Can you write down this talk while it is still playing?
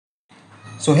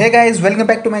So hey guys, welcome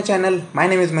back to my channel. My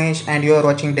name is Mahesh and you are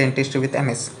watching Dentistry with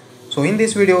MS. So in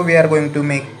this video we are going to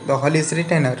make the Hawley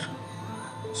retainer.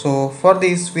 So for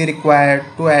this we require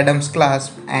 2 Adams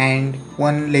clasp and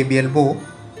 1 labial bow.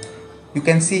 You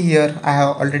can see here I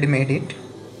have already made it.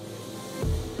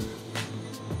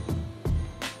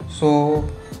 So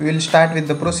we will start with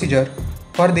the procedure.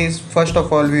 For this, first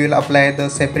of all we will apply the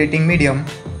separating medium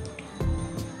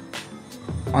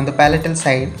on the palatal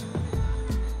side.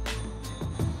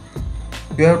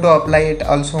 You have to apply it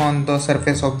also on the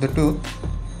surface of the tooth.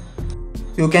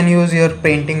 You can use your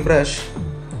painting brush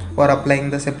for applying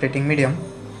the separating medium.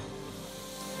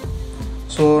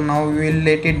 So now we will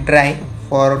let it dry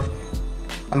for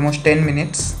almost 10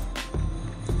 minutes.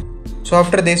 So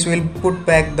after this we will put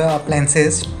back the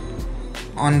appliances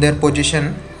on their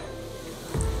position.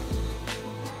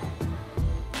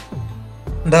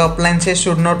 The appliances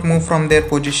should not move from their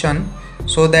position,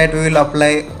 so that we will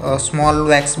apply small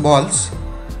wax balls.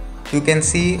 You can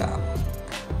see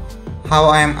how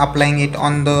I am applying it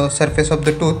on the surface of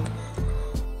the tooth.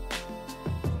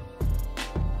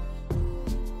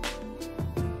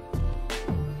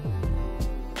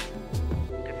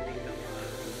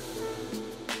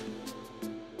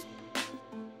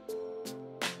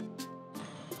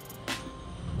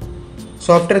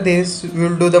 So after this we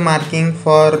will do the marking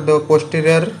for the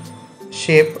posterior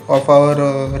shape of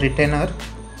our retainer.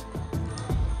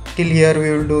 Till here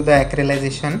we will do the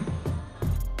acrylization.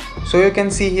 So you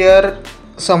can see here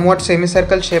somewhat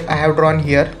semicircle shape I have drawn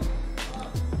here.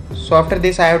 So after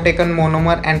this I have taken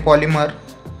monomer and polymer.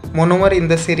 Monomer in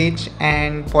the syringe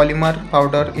and polymer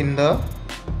powder in the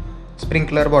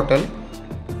sprinkler bottle.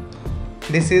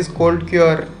 This is cold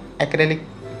cure acrylic.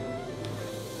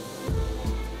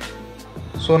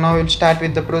 So now we'll start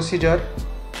with the procedure.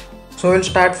 So we'll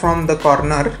start from the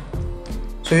corner.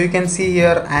 So you can see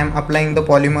here I am applying the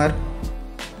polymer,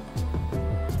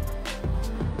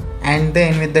 and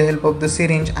then with the help of the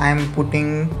syringe I am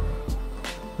putting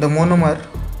the monomer.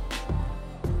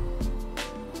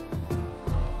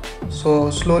 So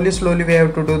slowly we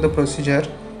have to do the procedure.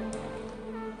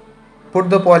 Put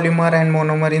the polymer and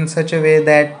monomer in such a way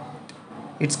that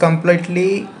it's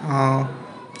completely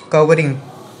covering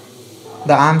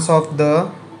the arms of the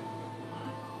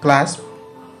clasp.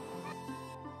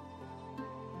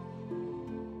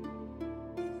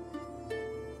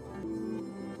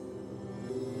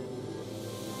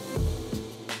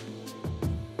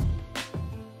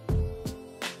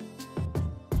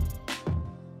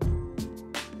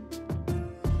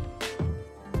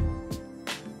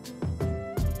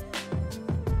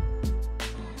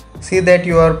 See that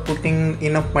you are putting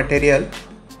enough material.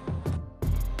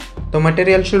 The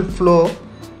material should flow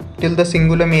till the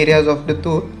cingulum areas of the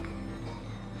tooth.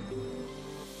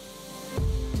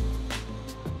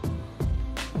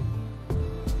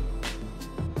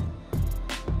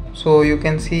 So you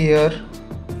can see here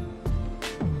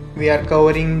we are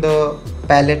covering the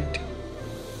palate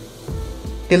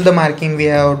till the marking we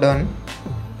have done.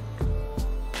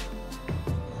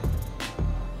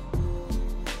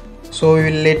 So we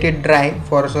will let it dry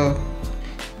for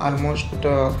almost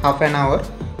half an hour.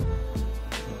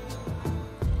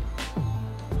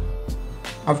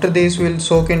 After this we will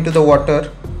soak into the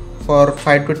water for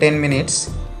 5 to 10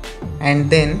 minutes, and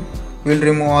then we will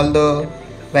remove all the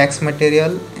wax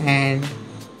material, and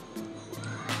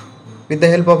with the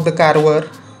help of the carver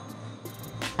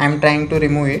I am trying to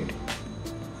remove it.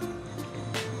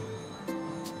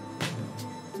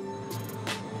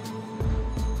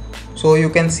 So you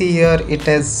can see here it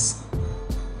has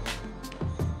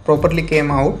properly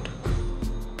came out,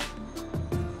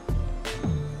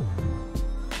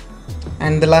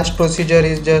 and the last procedure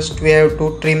is just we have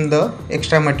to trim the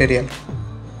extra material.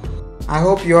 I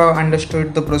hope you have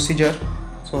understood the procedure.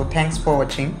 So thanks for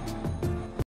watching.